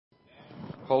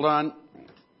Hold on.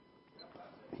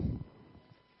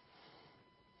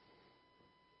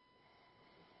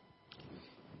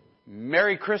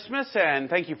 Merry Christmas, and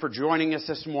thank you for joining us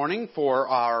this morning for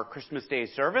our Christmas Day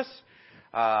service.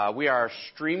 We are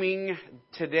streaming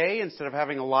today instead of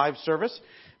having a live service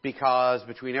because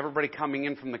between everybody coming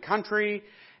in from the country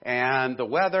and the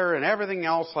weather and everything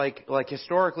else, like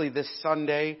historically this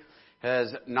Sunday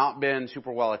has not been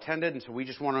super well attended, and so we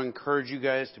just want to encourage you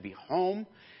guys to be home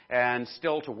and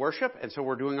still to worship. And so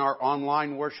we're doing our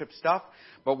online worship stuff,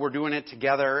 but we're doing it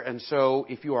together. And so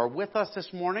if you are with us this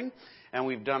morning and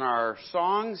we've done our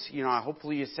songs,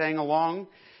 hopefully you sang along,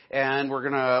 and we're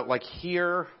going to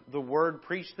hear the word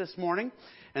preached this morning.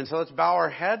 And so let's bow our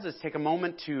heads. Let's take a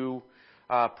moment to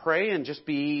pray and just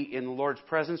be in the Lord's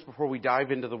presence before we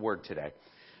dive into the word today.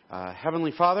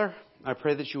 Heavenly Father, I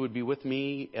pray that you would be with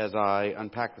me as I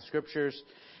unpack the scriptures,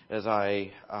 as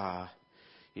I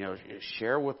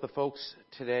share with the folks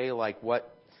today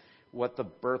what the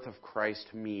birth of Christ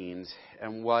means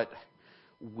and what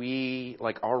we,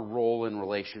 our role in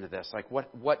relation to this.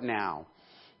 What now?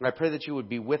 And I pray that you would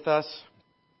be with us.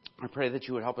 I pray that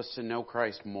you would help us to know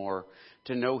Christ more,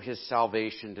 to know His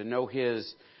salvation, to know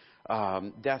His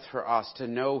death for us, to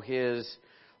know His,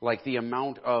 the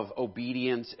amount of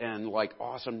obedience and,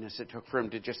 awesomeness it took for Him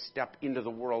to just step into the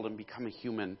world and become a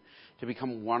human, to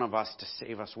become one of us, to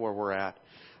save us where we're at.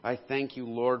 I thank you,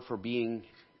 Lord, for being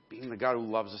the God who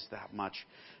loves us that much.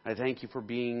 I thank you for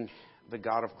being the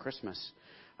God of Christmas.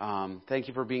 Thank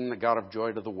you for being the God of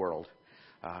joy to the world.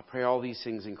 Pray all these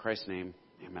things in Christ's name.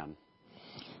 Amen.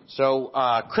 So,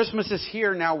 Christmas is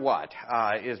here, now what?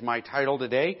 Is my title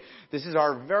today. This is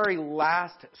our very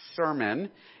last sermon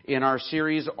in our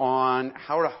series on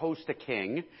how to host a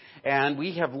king. And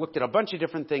we have looked at a bunch of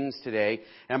different things today.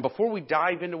 And before we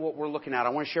dive into what we're looking at, I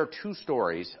want to share two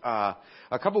stories. A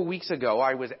couple weeks ago,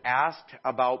 I was asked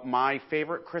about my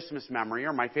favorite Christmas memory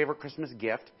or my favorite Christmas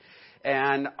gift.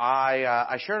 And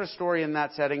I shared a story in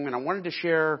that setting, and I wanted to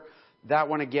share that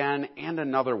one again and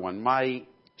another one.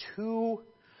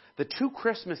 The two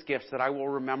Christmas gifts that I will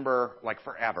remember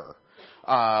forever.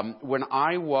 When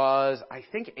I was, I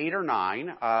think, 8 or 9,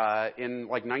 in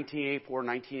 1984,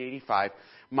 1985,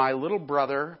 my little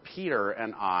brother Peter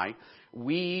and I,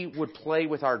 we would play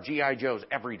with our G.I. Joes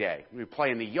every day. We'd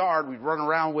play in the yard, we'd run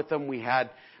around with them, we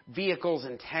had vehicles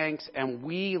and tanks, and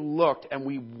we looked and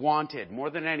we wanted, more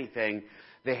than anything,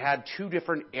 they had two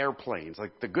different airplanes,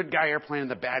 the good guy airplane and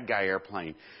the bad guy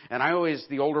airplane. And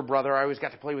the older brother, I always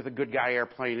got to play with the good guy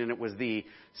airplane, and it was the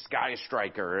Sky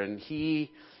Striker. And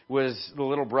he was the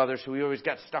little brother, so we always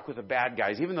got stuck with the bad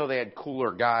guys, even though they had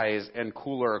cooler guys and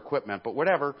cooler equipment. But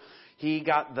whatever, he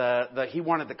got he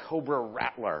wanted the Cobra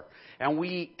Rattler. And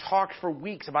we talked for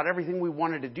weeks about everything we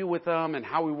wanted to do with them and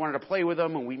how we wanted to play with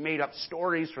them, and we made up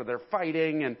stories for their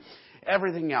fighting and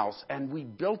everything else. And we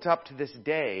built up to this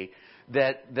day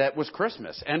that was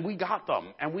Christmas, and we got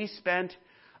them, and we spent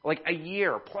a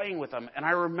year playing with them. And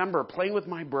I remember playing with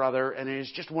my brother, and it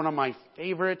is just one of my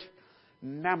favorite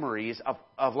memories of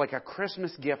a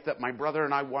Christmas gift that my brother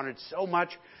and I wanted so much,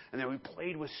 and that we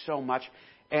played with so much.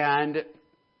 And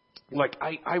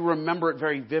I remember it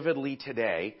very vividly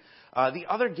today. The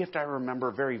other gift I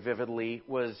remember very vividly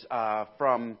was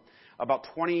from about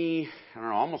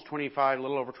almost 25, a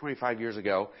little over 25 years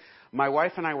ago. My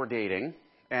wife and I were dating,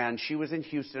 and she was in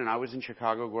Houston, and I was in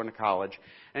Chicago going to college.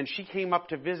 And she came up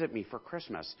to visit me for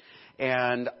Christmas.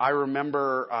 And I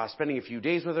remember spending a few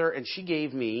days with her, and she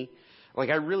gave me, I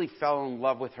really fell in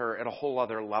love with her at a whole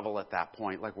other level at that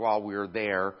point, while we were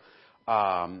there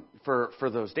for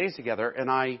those days together.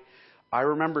 And I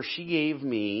remember she gave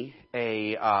me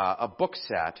a book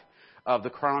set of the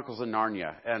Chronicles of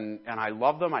Narnia. And I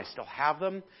love them. I still have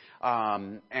them.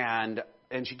 And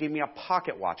she gave me a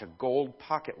pocket watch, a gold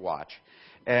pocket watch.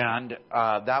 And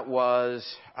that was,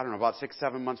 about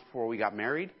 6-7 months before we got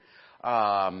married.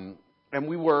 And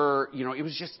we were,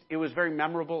 it was very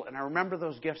memorable. And I remember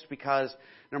those gifts because,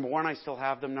 number one, I still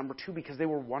have them. Number two, because they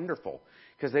were wonderful,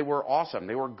 because they were awesome.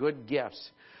 They were good gifts.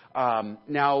 Here's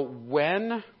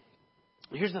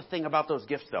the thing about those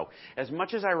gifts, though. As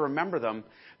much as I remember them,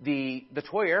 the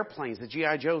toy airplanes, the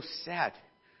G.I. Joe set,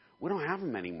 we don't have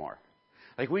them anymore.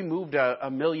 We moved a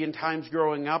million times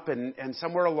growing up, and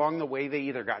somewhere along the way, they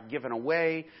either got given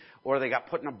away, or they got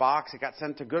put in a box, it got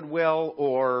sent to Goodwill,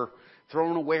 or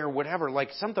thrown away, or whatever.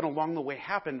 Something along the way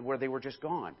happened where they were just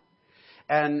gone.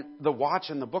 And the watch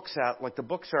and the book set, the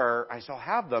books I still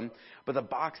have them, but the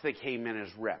box they came in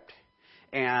is ripped.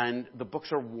 And the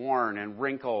books are worn and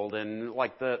wrinkled, and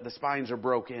the spines are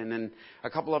broken, and a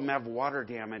couple of them have water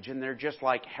damage, and they're just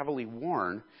heavily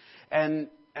worn. And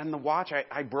the watch,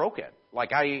 I broke it.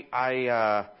 Like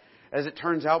as it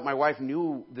turns out, my wife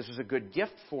knew this was a good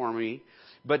gift for me,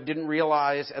 but didn't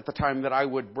realize at the time that I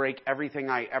would break everything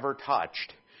I ever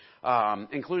touched,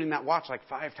 including that watch like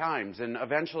 5 times. And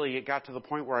eventually it got to the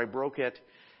point where I broke it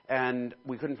and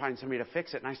we couldn't find somebody to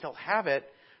fix it. And I still have it,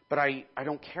 but I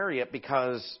don't carry it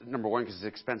because, number one, because it's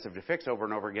expensive to fix over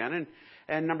and over again.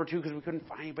 And number two, because we couldn't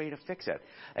find anybody to fix it.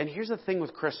 And here's the thing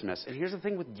with Christmas, and here's the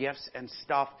thing with gifts and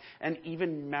stuff and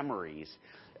even memories.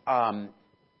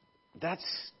 That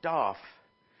stuff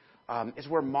is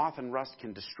where moth and rust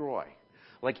can destroy.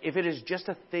 Like if it is just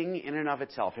a thing in and of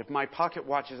itself, if my pocket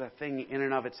watch is a thing in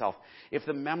and of itself, if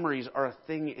the memories are a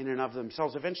thing in and of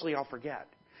themselves, eventually I'll forget.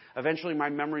 Eventually my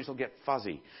memories will get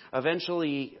fuzzy.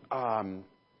 Eventually,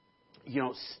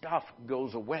 stuff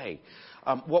goes away.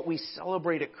 What we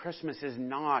celebrate at Christmas is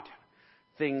not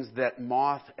things that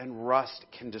moth and rust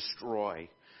can destroy.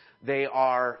 They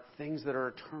are things that are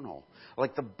eternal,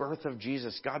 like the birth of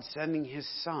Jesus, God sending his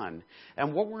son.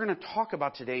 And what we're going to talk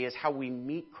about today is how we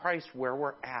meet Christ where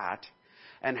we're at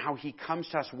and how he comes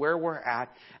to us where we're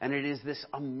at. And it is this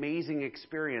amazing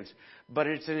experience, but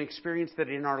it's an experience that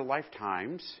in our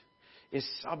lifetimes is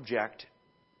subject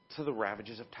to the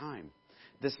ravages of time.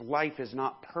 This life is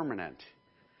not permanent.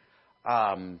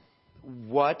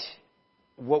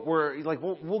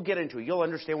 We'll get into it. You'll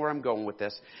understand where I'm going with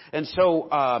this. And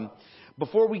so,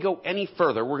 before we go any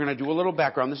further, we're going to do a little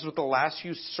background. This is what the last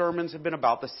few sermons have been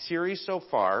about, the series so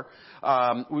far.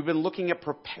 We've been looking at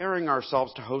preparing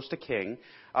ourselves to host a king.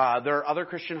 There are other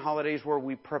Christian holidays where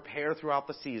we prepare throughout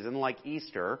the season, like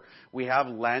Easter. We have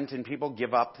Lent, and people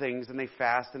give up things, and they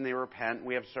fast, and they repent.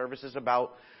 We have services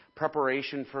about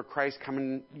preparation for Christ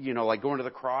coming, like going to the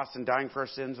cross and dying for our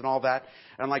sins and all that,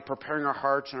 and like preparing our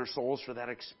hearts and our souls for that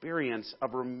experience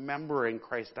of remembering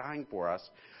Christ dying for us.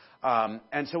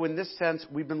 And so in this sense,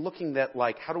 we've been looking at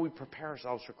like, how do we prepare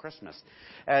ourselves for Christmas?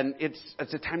 And it's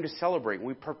a time to celebrate.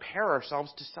 We prepare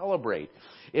ourselves to celebrate.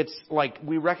 It's like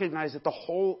we recognize that the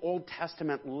whole Old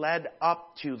Testament led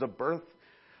up to the birth,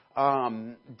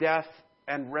 death,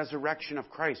 and resurrection of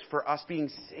Christ, for us being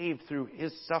saved through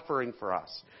his suffering for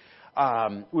us.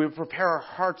 We prepare our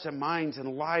hearts and minds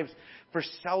and lives for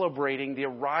celebrating the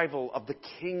arrival of the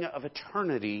King of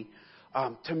eternity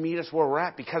to meet us where we're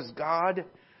at, because God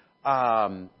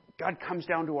comes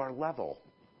down to our level.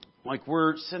 Like,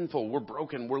 we're sinful, we're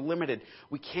broken, we're limited.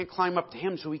 We can't climb up to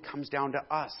him, so he comes down to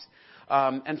us.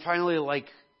 And finally,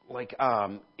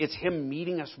 it's him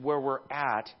meeting us where we're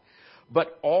at,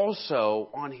 but also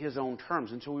on his own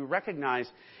terms. And so we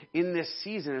recognize in this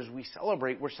season as we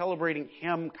celebrate, we're celebrating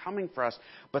him coming for us,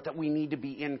 but that we need to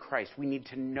be in Christ. We need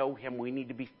to know him. We need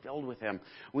to be filled with him.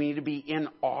 We need to be in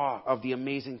awe of the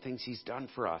amazing things he's done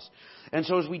for us. And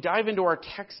so as we dive into our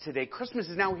text today, Christmas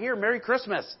is now here. Merry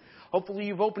Christmas. Hopefully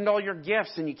you've opened all your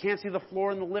gifts and you can't see the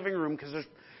floor in the living room because there's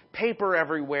paper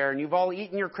everywhere, and you've all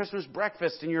eaten your Christmas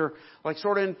breakfast, and you're like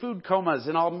sort of in food comas,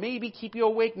 and I'll maybe keep you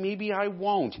awake, maybe I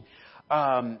won't.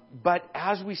 But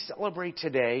as we celebrate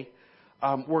today,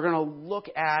 we're going to look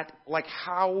at like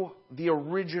how the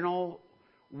original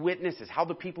witnesses, how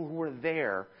the people who were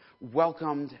there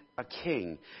welcomed a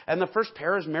king. And the first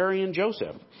pair is Mary and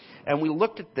Joseph. And we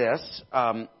looked at this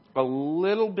a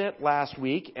little bit last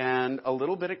week and a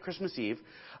little bit at Christmas Eve.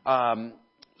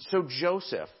 So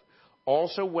Joseph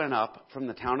also went up from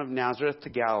the town of Nazareth to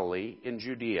Galilee in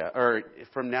Judea, or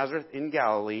from Nazareth in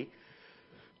Galilee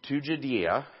to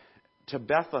Judea, to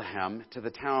Bethlehem, to the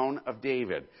town of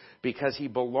David, because he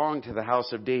belonged to the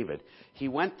house of David. He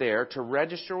went there to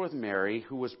register with Mary,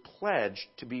 who was pledged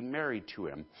to be married to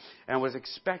him and was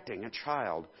expecting a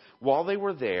child. While they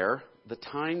were there, the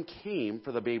time came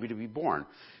for the baby to be born.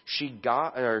 She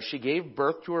gave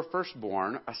birth to her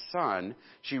firstborn, a son.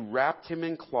 She wrapped him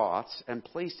in cloths and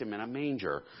placed him in a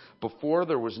manger, because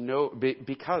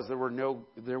there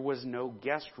was no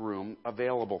guest room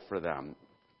available for them.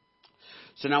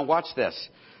 So now watch this.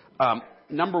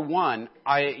 Number one,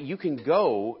 you can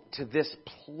go to this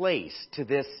place, to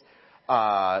this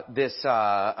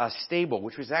stable,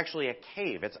 which was actually a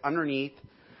cave. It's underneath.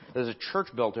 There's a church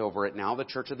built over it now, the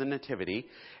Church of the Nativity,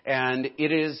 and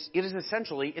it is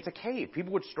essentially, it's a cave.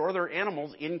 People would store their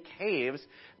animals in caves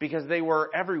because they were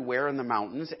everywhere in the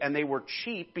mountains, and they were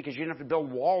cheap because you didn't have to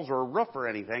build walls or a roof or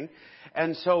anything.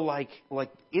 And so, like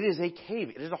it is a cave.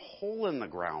 It is a hole in the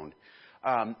ground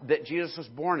that Jesus was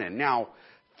born in. Now,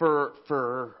 for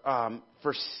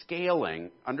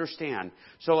scaling, understand.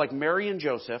 So, like Mary and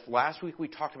Joseph, last week we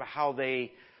talked about how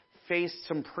they faced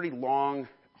some pretty long,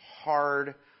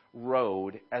 hard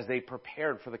road as they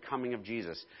prepared for the coming of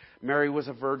Jesus. Mary was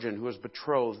a virgin who was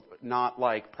betrothed, not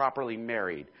like properly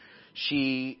married.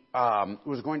 She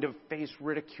was going to face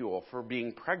ridicule for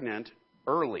being pregnant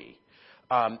early.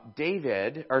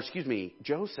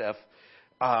 Joseph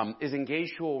is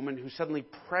engaged to a woman who's suddenly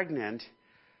pregnant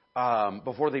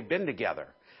before they've been together.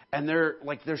 And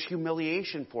there's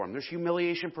humiliation for him. There's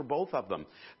humiliation for both of them.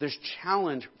 There's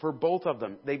challenge for both of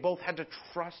them. They both had to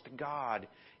trust God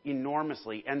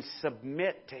enormously and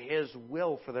submit to His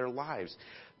will for their lives.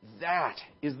 That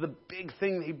is the big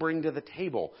thing they bring to the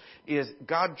table, is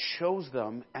God chose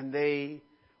them and they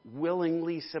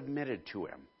willingly submitted to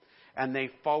Him. And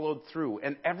they followed through.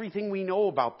 And everything we know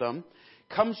about them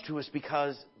comes to us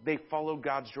because they followed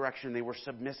God's direction. They were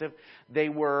submissive. They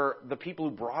were the people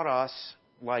who brought us,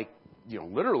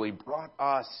 literally brought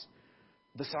us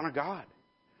the Son of God.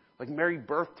 Like Mary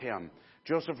birthed Him.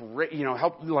 Joseph,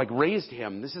 helped, raised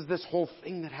Him. This is this whole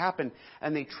thing that happened.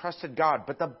 And they trusted God.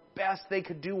 But the best they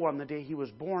could do on the day He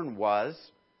was born was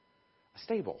a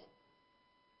stable.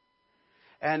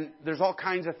 And there's all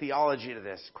kinds of theology to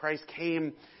this. Christ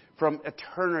came from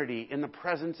eternity in the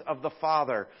presence of the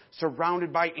Father,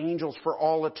 surrounded by angels for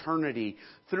all eternity.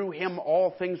 Through Him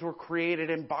all things were created,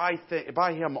 and by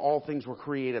Him all things were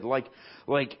created. Like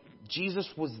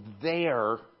Jesus was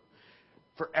there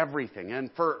for everything.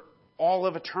 And for all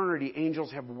of eternity,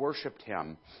 angels have worshipped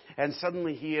Him. And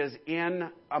suddenly He is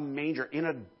in a manger,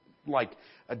 in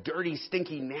a dirty,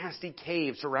 stinky, nasty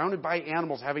cave, surrounded by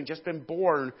animals, having just been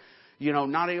born,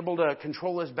 not able to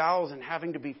control His bowels and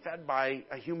having to be fed by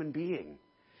a human being.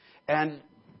 And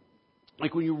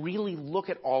when you really look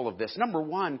at all of this, number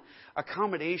one,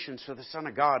 accommodations for the Son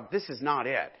of God, this is not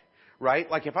it, right?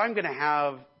 If I'm going to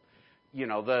have,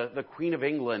 the Queen of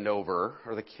England over,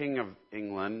 or the King of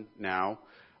England now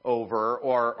over,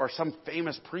 or some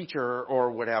famous preacher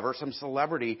or whatever, some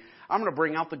celebrity, I'm going to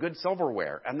bring out the good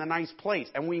silverware and the nice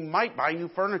plates. And we might buy new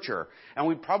furniture. And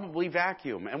we probably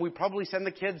vacuum. And we probably send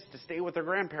the kids to stay with their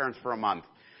grandparents for a month.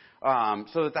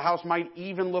 So that the house might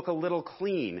even look a little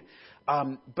clean.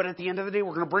 But at the end of the day,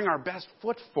 we're going to bring our best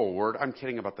foot forward. I'm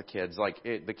kidding about the kids.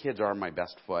 The kids are my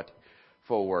best foot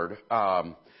forward.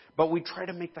 But we try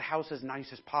to make the house as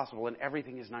nice as possible and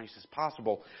everything as nice as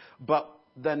possible. But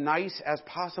the nice as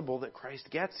possible that Christ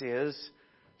gets is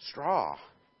straw.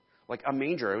 Like a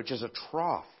manger, which is a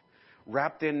trough,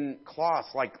 wrapped in cloths.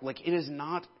 It is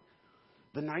not,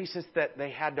 the nicest that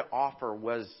they had to offer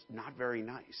was not very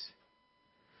nice.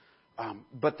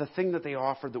 But the thing that they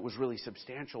offered that was really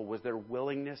substantial was their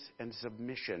willingness and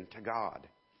submission to God.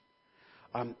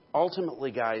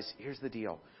 Ultimately, guys, here's the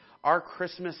deal. Our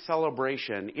Christmas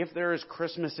celebration, if there is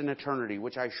Christmas in eternity,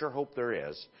 which I sure hope there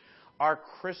is, our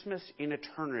Christmas in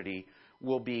eternity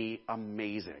will be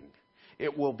amazing.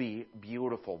 It will be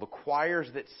beautiful. The choirs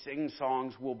that sing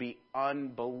songs will be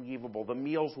unbelievable. The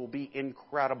meals will be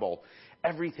incredible.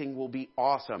 Everything will be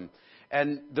awesome.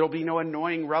 And there'll be no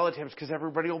annoying relatives because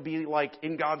everybody will be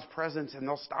in God's presence and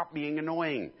they'll stop being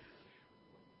annoying.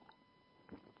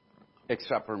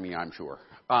 Except for me, I'm sure.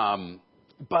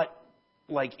 But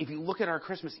if you look at our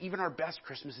Christmas, even our best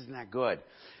Christmas isn't that good.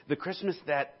 The Christmas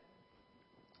that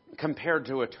compared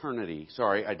to eternity.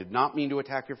 Sorry, I did not mean to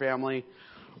attack your family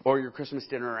or your Christmas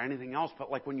dinner or anything else, but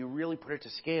when you really put it to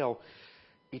scale,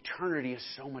 eternity is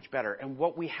so much better. And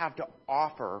what we have to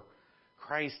offer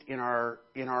Christ in our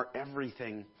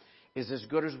everything is as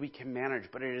good as we can manage,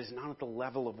 but it is not at the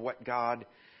level of what God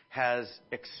has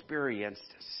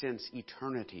experienced since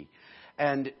eternity.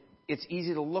 And it's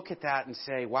easy to look at that and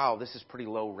say, wow, this is pretty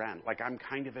low rent. I'm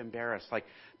kind of embarrassed.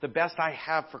 The best I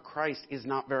have for Christ is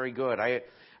not very good.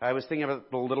 I was thinking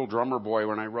about the little drummer boy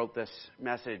when I wrote this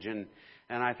message, and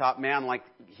I thought, man,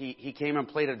 he came and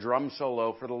played a drum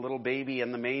solo for the little baby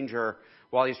in the manger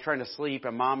while he's trying to sleep,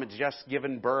 and mom had just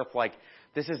given birth.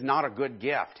 This is not a good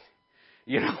gift.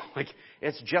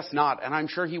 It's just not. And I'm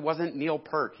sure he wasn't Neil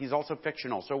Peart. He's also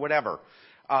fictional, so whatever.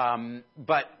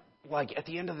 But at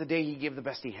the end of the day, he gave the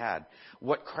best he had.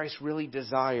 What Christ really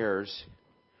desires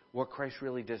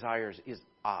is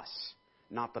us,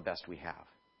 not the best we have,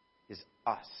 is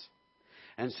us.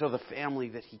 And so the family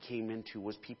that He came into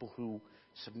was people who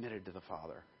submitted to the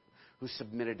Father, who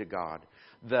submitted to God.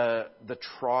 The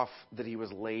trough that He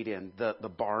was laid in, the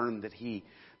barn that he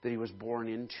was born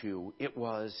into, it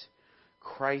was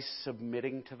Christ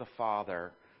submitting to the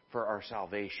Father for our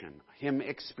salvation. Him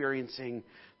experiencing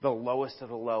the lowest of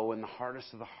the low and the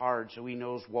hardest of the hard, so He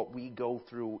knows what we go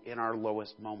through in our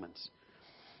lowest moments.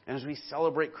 And as we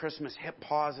celebrate Christmas, hit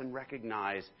pause and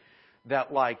recognize that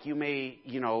you may,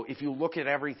 if you look at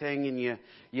everything and you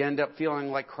end up feeling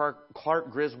like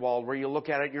Clark Griswold, where you look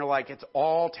at it and you're like, it's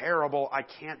all terrible, I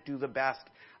can't do the best,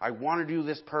 I want to do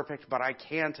this perfect, but I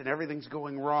can't, and everything's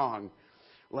going wrong.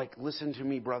 Listen to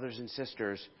me, brothers and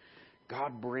sisters.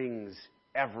 God brings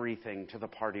everything to the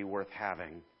party worth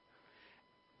having.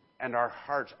 And our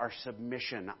hearts, our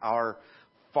submission, our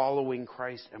following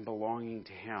Christ and belonging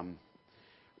to Him,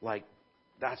 like,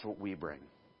 that's what we bring.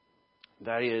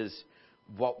 That is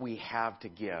what we have to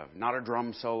give. Not a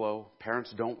drum solo.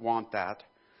 Parents don't want that.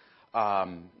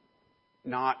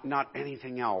 Not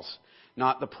anything else.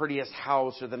 Not the prettiest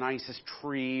house or the nicest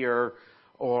tree or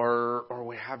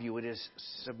what have you. It is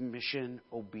submission,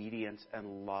 obedience,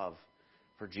 and love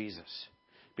for Jesus,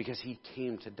 because He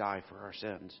came to die for our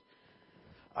sins.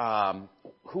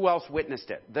 Who else witnessed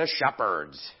it? The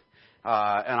shepherds.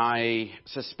 And I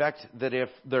suspect that if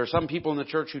there are some people in the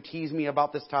church who tease me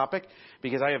about this topic,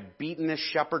 because I have beaten this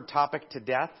shepherd topic to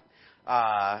death,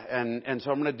 and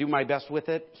so I'm going to do my best with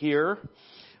it here.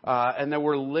 And they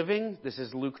were living, this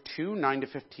is Luke 2,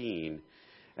 9-15.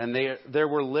 And they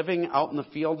were living out in the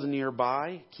fields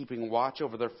nearby, keeping watch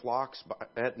over their flocks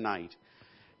at night.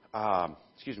 And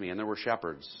there were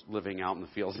shepherds living out in the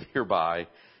fields nearby,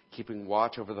 keeping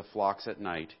watch over the flocks at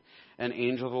night. An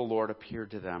angel of the Lord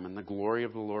appeared to them, and the glory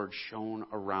of the Lord shone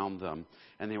around them,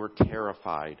 and they were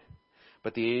terrified.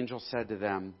 But the angel said to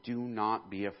them, "Do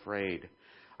not be afraid.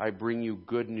 I bring you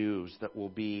good news that will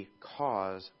be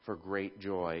cause for great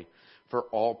joy for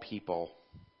all people.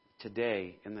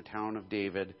 Today, in the town of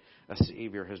David, a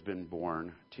Savior has been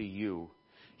born to you.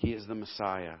 He is the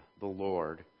Messiah, the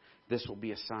Lord. This will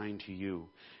be a sign to you.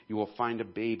 You will find a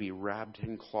baby wrapped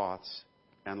in cloths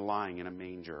and lying in a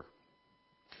manger."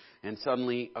 And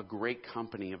suddenly a great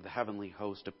company of the heavenly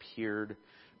host appeared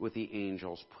with the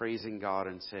angels, praising God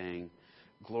and saying,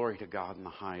 "Glory to God in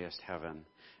the highest heaven,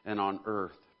 and on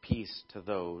earth peace to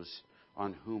those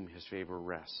on whom His favor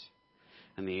rests."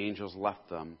 And the angels left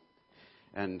them.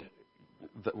 And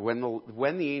when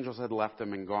the angels had left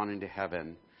them and gone into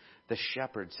heaven, the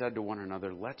shepherds said to one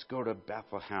another, "Let's go to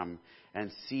Bethlehem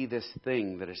and see this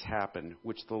thing that has happened,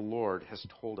 which the Lord has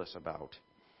told us about."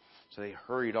 So they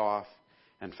hurried off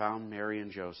and found Mary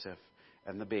and Joseph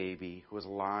and the baby who was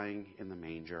lying in the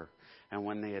manger. And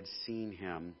when they had seen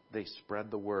Him, they spread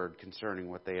the word concerning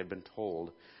what they had been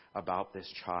told about this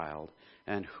child.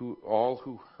 And all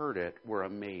who heard it were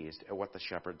amazed at what the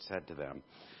shepherds said to them.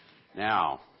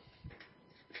 Now,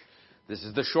 this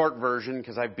is the short version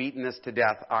because I've beaten this to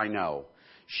death, I know.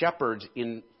 Shepherds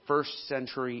in first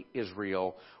century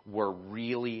Israel were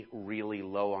really, really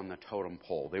low on the totem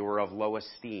pole. They were of low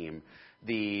esteem.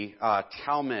 The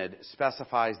Talmud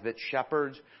specifies that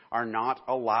shepherds are not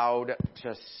allowed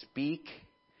to speak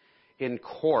in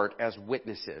court as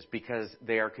witnesses because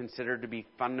they are considered to be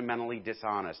fundamentally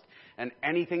dishonest. And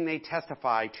anything they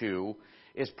testify to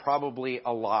is probably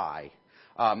a lie.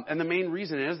 And the main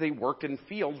reason is they worked in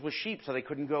fields with sheep, so they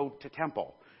couldn't go to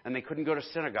temple. And they couldn't go to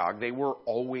synagogue. They were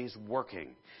always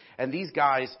working. And these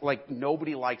guys, like,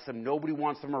 nobody likes them. Nobody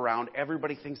wants them around.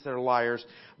 Everybody thinks they're liars.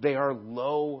 They are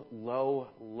low, low,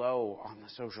 low on the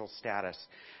social status.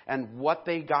 And what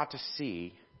they got to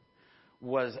see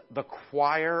was the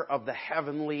choir of the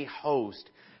heavenly host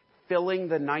filling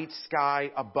the night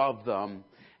sky above them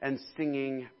and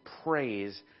singing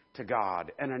praise to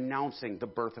God and announcing the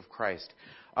birth of Christ.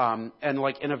 And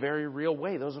like in a very real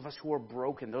way, those of us who are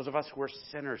broken, those of us who are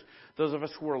sinners, those of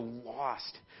us who are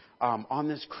lost, on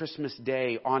this Christmas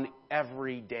day, on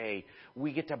every day,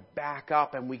 we get to back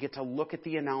up and we get to look at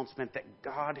the announcement that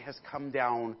God has come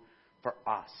down for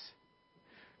us.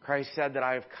 Christ said that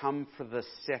I have come for the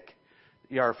sick,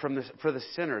 for the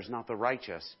sinners, not the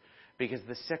righteous, because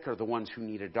the sick are the ones who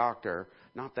need a doctor,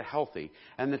 not the healthy.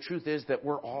 And the truth is that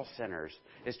we're all sinners.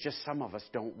 It's just some of us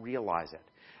don't realize it.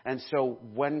 And so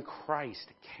when Christ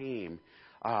came,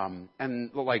 and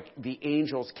like the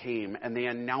angels came and they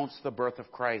announced the birth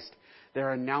of Christ, they're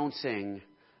announcing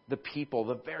the people,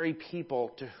 the very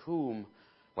people to whom,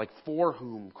 like for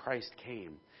whom Christ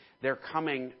came. They're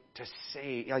coming to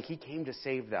save, like He came to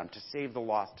save them, to save the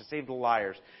lost, to save the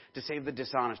liars, to save the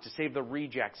dishonest, to save the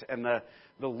rejects and the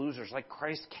losers. Like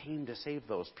Christ came to save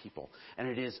those people. And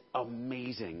it is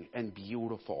amazing and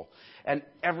beautiful. And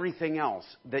everything else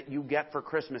that you get for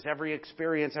Christmas, every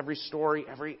experience, every story,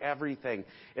 everything,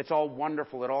 it's all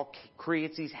wonderful. It all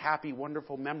creates these happy,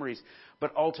 wonderful memories.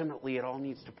 But ultimately, it all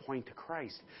needs to point to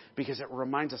Christ because it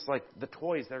reminds us, like the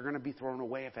toys, they're going to be thrown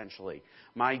away eventually.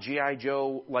 My G.I.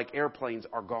 Joe, like airplanes,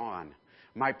 are gone.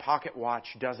 My pocket watch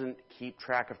doesn't keep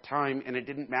track of time, and it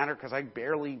didn't matter because I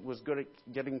barely was good at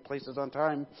getting places on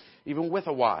time, even with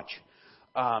a watch.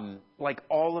 Like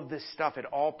all of this stuff, it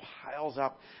all piles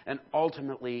up, and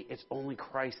ultimately, it's only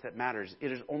Christ that matters.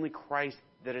 It is only Christ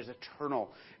that is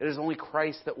eternal. It is only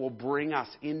Christ that will bring us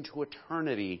into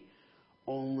eternity.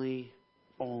 Only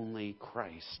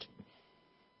Christ.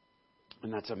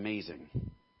 And that's amazing.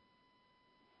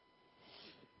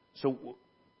 So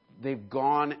they've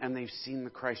gone and they've seen the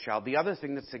Christ child. The other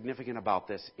thing that's significant about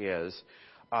this is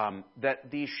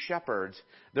that these shepherds,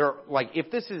 they're like, if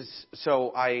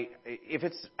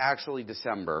it's actually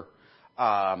December,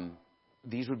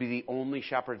 these would be the only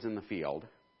shepherds in the field,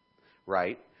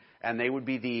 right? And they would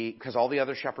be because all the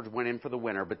other shepherds went in for the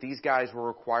winter, but these guys were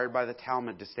required by the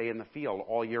Talmud to stay in the field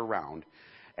all year round.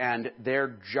 And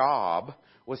their job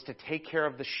was to take care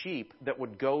of the sheep that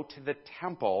would go to the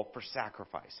temple for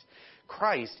sacrifice.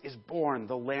 Christ is born,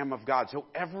 the Lamb of God. So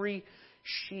every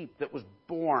sheep that was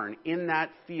born in that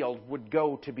field would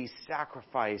go to be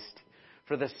sacrificed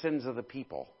for the sins of the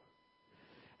people.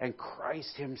 And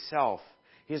Christ himself,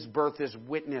 his birth is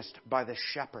witnessed by the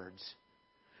shepherds,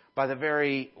 by the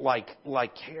very like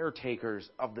caretakers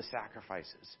of the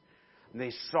sacrifices. And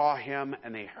they saw him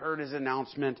and they heard his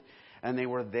announcement and they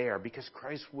were there because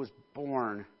Christ was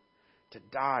born to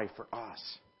die for us.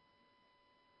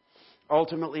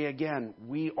 Ultimately, again,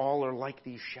 we all are like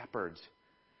these shepherds.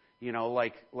 You know,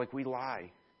 like we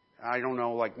lie. I don't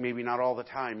know, like maybe not all the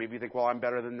time. Maybe you think, well, I'm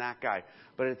better than that guy.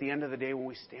 But at the end of the day, when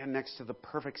we stand next to the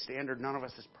perfect standard, none of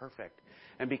us is perfect.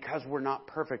 And because we're not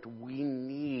perfect, we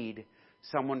need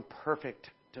someone perfect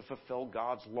to fulfill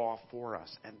God's law for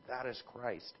us. And that is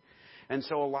Christ. And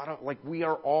so we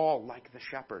are all like the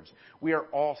shepherds. We are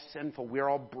all sinful. We are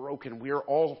all broken. We are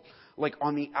all like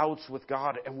on the outs with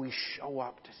God. And we show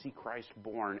up to see Christ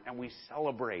born. And we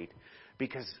celebrate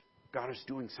because God is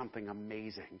doing something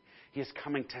amazing. He is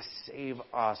coming to save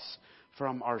us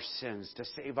from our sins, to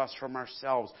save us from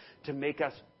ourselves, to make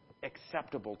us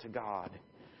acceptable to God.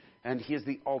 And He is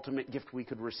the ultimate gift we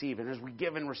could receive. And as we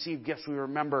give and receive gifts, we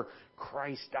remember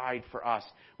Christ died for us.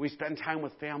 We spend time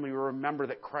with family. We remember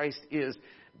that Christ is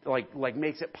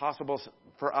makes it possible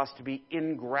for us to be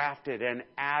engrafted and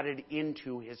added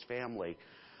into His family,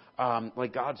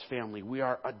 like God's family. We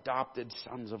are adopted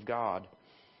sons of God.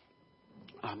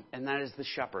 And that is the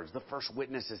shepherds, the first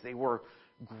witnesses. They were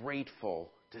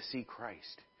grateful to see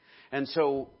Christ. And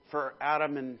so for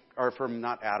Adam's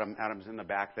in the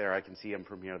back there. I can see him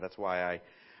from here. That's why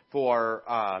for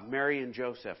Mary and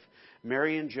Joseph,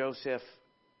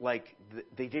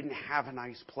 they didn't have a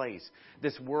nice place.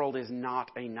 This world is not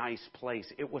a nice place.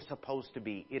 It was supposed to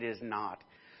be. It is not.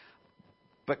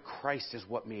 But Christ is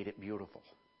what made it beautiful.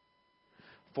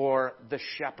 For the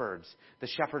shepherds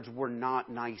were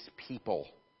not nice people.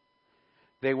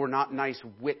 They were not nice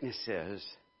witnesses,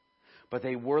 but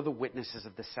they were the witnesses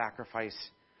of the sacrifice,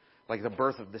 like the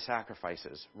birth of the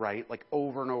sacrifices, right? Like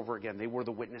over and over again, they were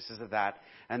the witnesses of that,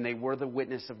 and they were the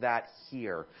witness of that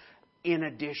here. In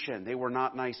addition, they were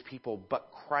not nice people, but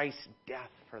Christ's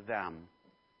death for them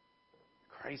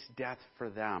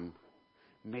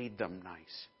made them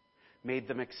nice. Made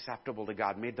them acceptable to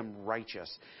God, made them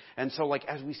righteous. And so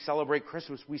as we celebrate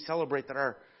Christmas, we celebrate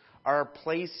that our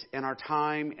place and our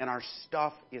time and our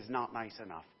stuff is not nice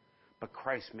enough. But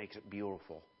Christ makes it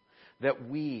beautiful. That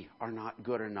we are not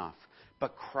good enough.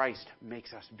 But Christ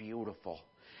makes us beautiful.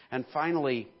 And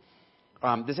finally,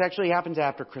 this actually happens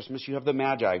after Christmas. You have the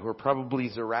Magi, who are probably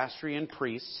Zoroastrian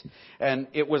priests. And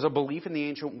it was a belief in the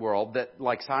ancient world that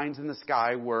signs in the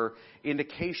sky were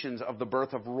indications of the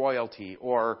birth of royalty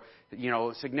or,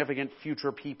 significant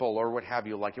future people or what have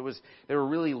you. They were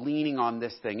really leaning on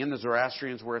this thing. And the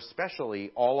Zoroastrians were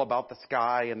especially all about the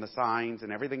sky and the signs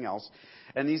and everything else.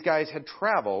 And these guys had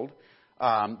traveled.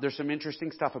 There's some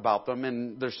interesting stuff about them,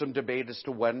 and there's some debate as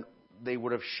to when they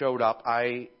would have showed up.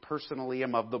 I personally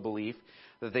am of the belief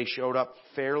that they showed up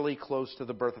fairly close to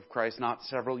the birth of Christ, not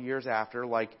several years after,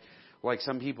 like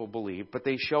some people believe. But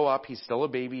they show up. He's still a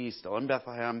baby. He's still in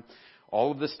Bethlehem. All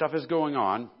of this stuff is going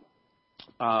on.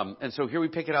 And so here we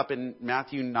pick it up in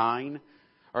Matthew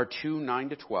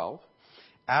 2:9-12.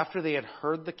 After they had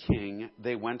heard the king,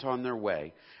 they went on their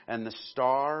way, and the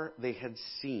star they had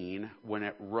seen when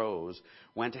it rose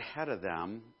went ahead of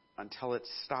them until it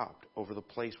stopped over the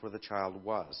place where the child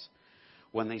was.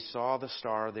 When they saw the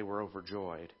star, they were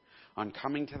overjoyed. On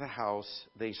coming to the house,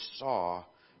 they saw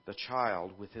the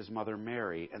child with his mother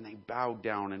Mary, and they bowed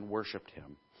down and worshipped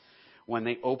him. When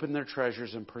they opened their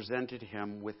treasures and presented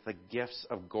him with the gifts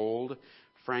of gold,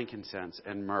 frankincense,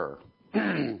 and myrrh.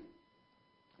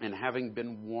 And having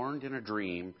been warned in a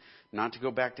dream not to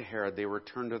go back to Herod, they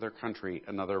returned to their country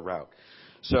another route.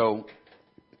 So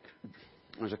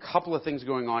there's a couple of things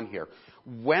going on here.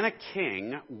 When a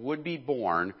king would be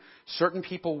born, certain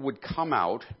people would come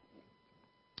out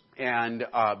and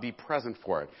be present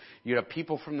for it. You'd have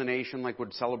people from the nation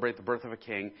would celebrate the birth of a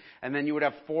king, and then you would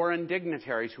have foreign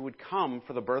dignitaries who would come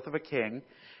for the birth of a king,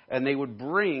 and they would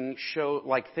bring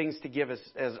things to give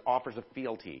as offers of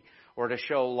fealty. or to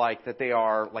show like that they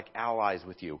are like allies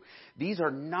with you. These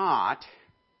are not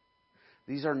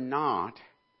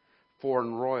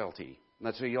foreign royalty.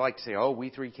 That's what you like to say, oh, we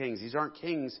three kings. These aren't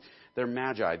kings, they're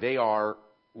magi. They are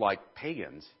like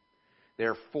pagans.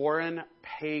 They're foreign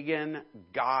pagan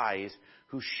guys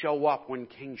who show up when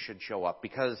kings should show up.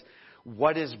 Because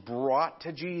what is brought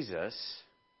to Jesus,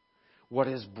 what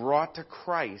is brought to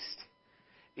Christ,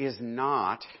 is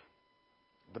not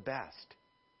the best.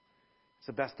 It's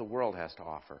the best the world has to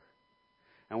offer.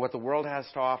 And what the world has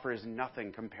to offer is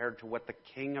nothing compared to what the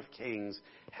King of Kings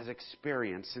has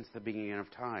experienced since the beginning of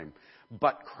time.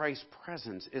 But Christ's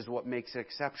presence is what makes it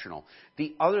exceptional.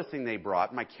 The other thing they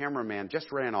brought, my cameraman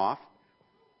just ran off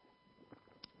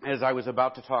as I was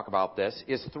about to talk about this,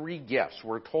 is 3 gifts.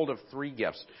 We're told of 3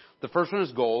 gifts. The first one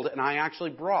is gold, and I actually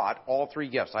brought all 3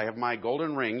 gifts. I have my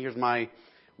golden ring. Here's my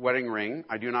wedding ring.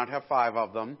 I do not have 5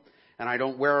 of them, and I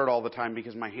don't wear it all the time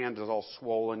because my hand is all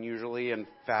swollen usually and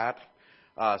fat.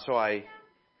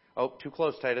 Too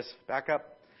close, Titus. Back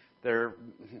up. There.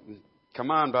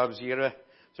 Come on, Bubs. So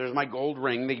there's my gold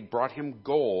ring. They brought him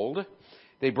gold.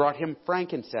 They brought him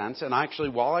frankincense. And actually,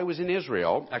 while I was in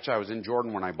Israel, I was in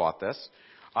Jordan when I bought this,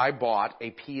 I bought a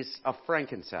piece of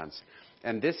frankincense.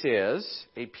 And this is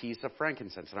a piece of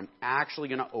frankincense. And I'm actually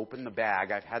going to open the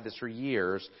bag. I've had this for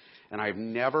years, and I've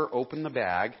never opened the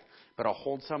bag, but I'll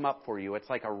hold some up for you. It's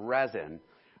like a resin.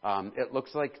 It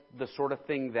looks like the sort of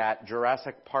thing that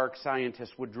Jurassic Park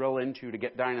scientists would drill into to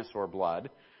get dinosaur blood.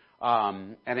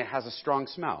 And it has a strong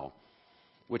smell,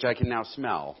 which I can now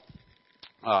smell.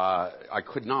 I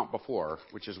could not before,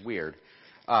 which is weird.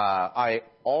 I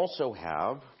also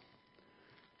have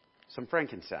some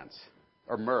frankincense,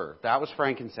 or myrrh. That was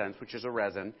frankincense, which is a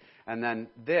resin. And then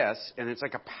this, and it's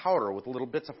like a powder with little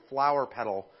bits of flower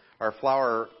petal, or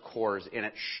flower cores in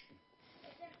it.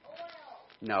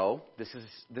 No, this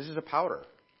is a powder.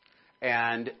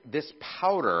 And this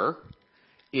powder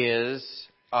is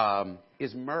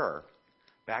myrrh.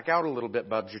 Back out a little bit,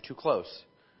 Bubs, you're too close.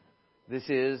 This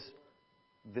is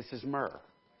myrrh.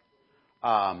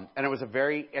 And it was a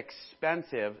very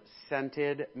expensive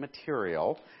scented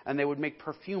material, and they would make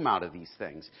perfume out of these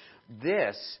things.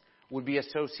 This would be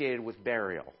associated with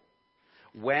burial.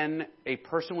 When a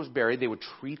person was buried, they would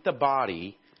treat the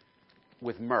body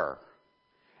with myrrh.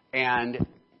 And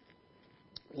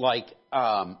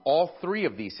all 3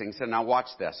 of these things, and now watch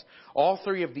this, all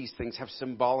 3 of these things have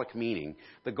symbolic meaning.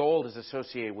 The gold is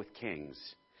associated with kings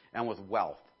and with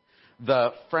wealth.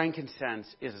 The frankincense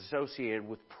is associated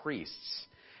with priests.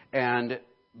 And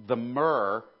the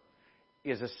myrrh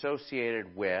is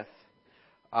associated with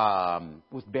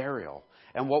burial.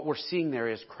 And what we're seeing there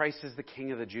is Christ is the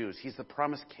King of the Jews. He's the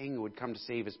promised king who would come to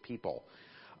save his people.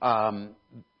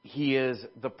 He is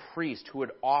the priest who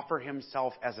would offer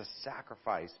himself as a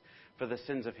sacrifice for the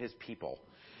sins of his people.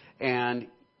 And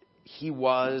he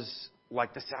was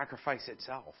like the sacrifice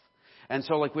itself. And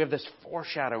so we have this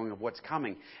foreshadowing of what's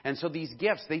coming. And so these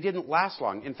gifts, they didn't last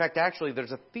long. In fact, actually,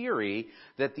 there's a theory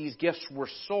that these gifts were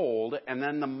sold, and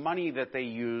then the money that they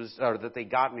used, or that they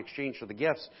got in exchange for the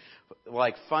gifts,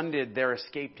 funded their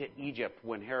escape to Egypt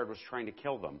when Herod was trying to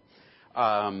kill them.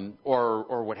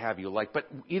 Or what have you. But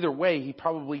either way, he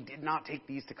probably did not take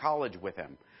these to college with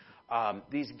him.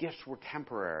 These gifts were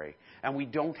temporary, and we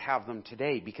don't have them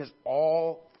today because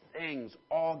all things,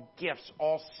 all gifts,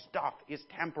 all stuff is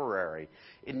temporary,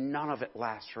 and none of it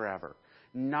lasts forever.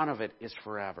 None of it is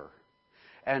forever.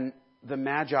 And the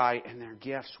Magi and their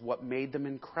gifts, what made them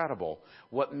incredible,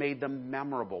 what made them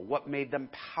memorable, what made them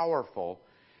powerful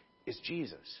is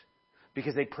Jesus.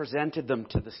 Because they presented them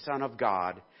to the Son of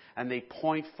God, and they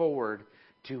point forward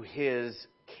to his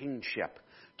kingship,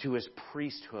 to his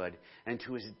priesthood, and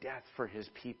to his death for his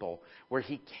people, where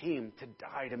he came to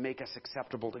die to make us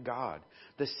acceptable to God.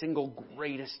 The single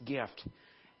greatest gift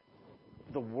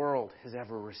the world has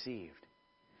ever received.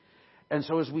 And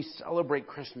so as we celebrate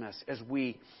Christmas, as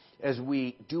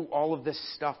we do all of this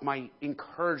stuff, my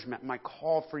encouragement, my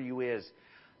call for you is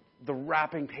the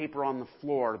wrapping paper on the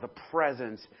floor, the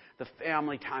presents, the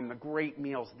family time, the great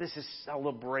meals. This is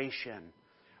celebration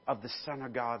of the Son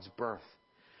of God's birth.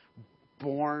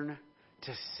 Born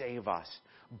to save us.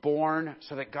 Born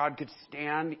so that God could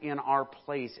stand in our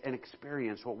place and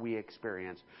experience what we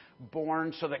experience.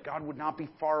 Born so that God would not be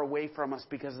far away from us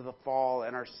because of the fall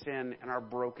and our sin and our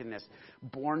brokenness.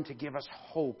 Born to give us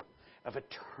hope of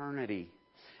eternity.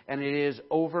 And it is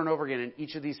over and over again in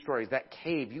each of these stories. That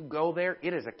cave, you go there,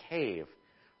 it is a cave,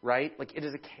 right? It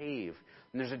is a cave.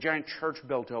 And there's a giant church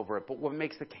built over it. But what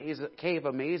makes the cave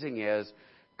amazing is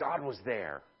God was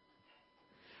there.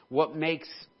 What makes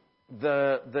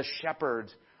the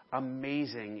shepherds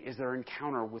amazing is their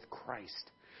encounter with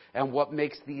Christ. And what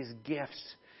makes these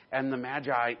gifts and the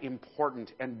Magi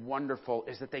important and wonderful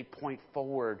is that they point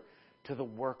forward to the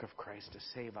work of Christ to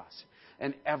save us.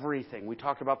 And everything. We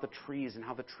talked about the trees and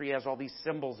how the tree has all these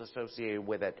symbols associated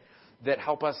with it that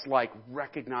help us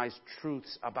recognize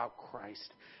truths about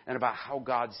Christ and about how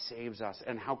God saves us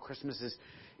and how Christmas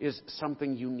is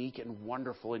something unique and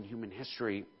wonderful in human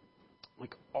history.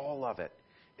 All of it,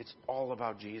 it's all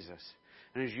about Jesus.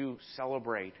 And as you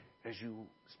celebrate, as you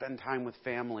spend time with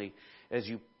family, as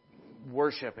you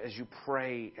worship, as you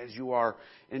pray, as you are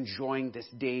enjoying this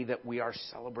day that we are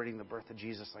celebrating the birth of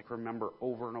Jesus, remember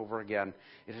over and over again,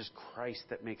 it is Christ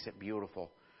that makes it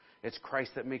beautiful. It's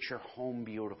Christ that makes your home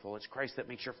beautiful. It's Christ that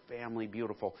makes your family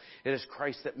beautiful. It is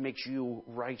Christ that makes you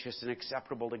righteous and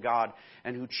acceptable to God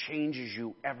and who changes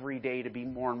you every day to be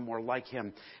more and more like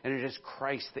Him. And it is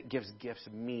Christ that gives gifts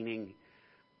meaning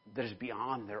that is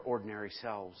beyond their ordinary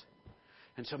selves.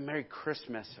 And so Merry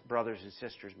Christmas, brothers and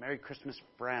sisters. Merry Christmas,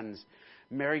 friends.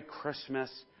 Merry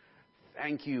Christmas.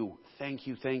 Thank you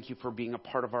for being a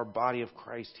part of our body of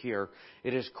Christ here.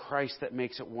 It is Christ that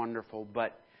makes it wonderful,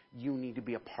 but you need to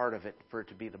be a part of it for it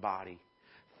to be the body.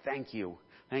 Thank you.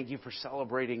 Thank you for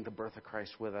celebrating the birth of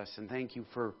Christ with us. And thank you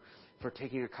for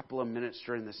taking a couple of minutes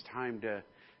during this time to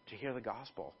hear the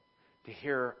gospel, to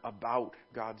hear about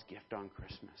God's gift on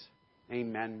Christmas.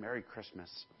 Amen. Merry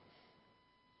Christmas.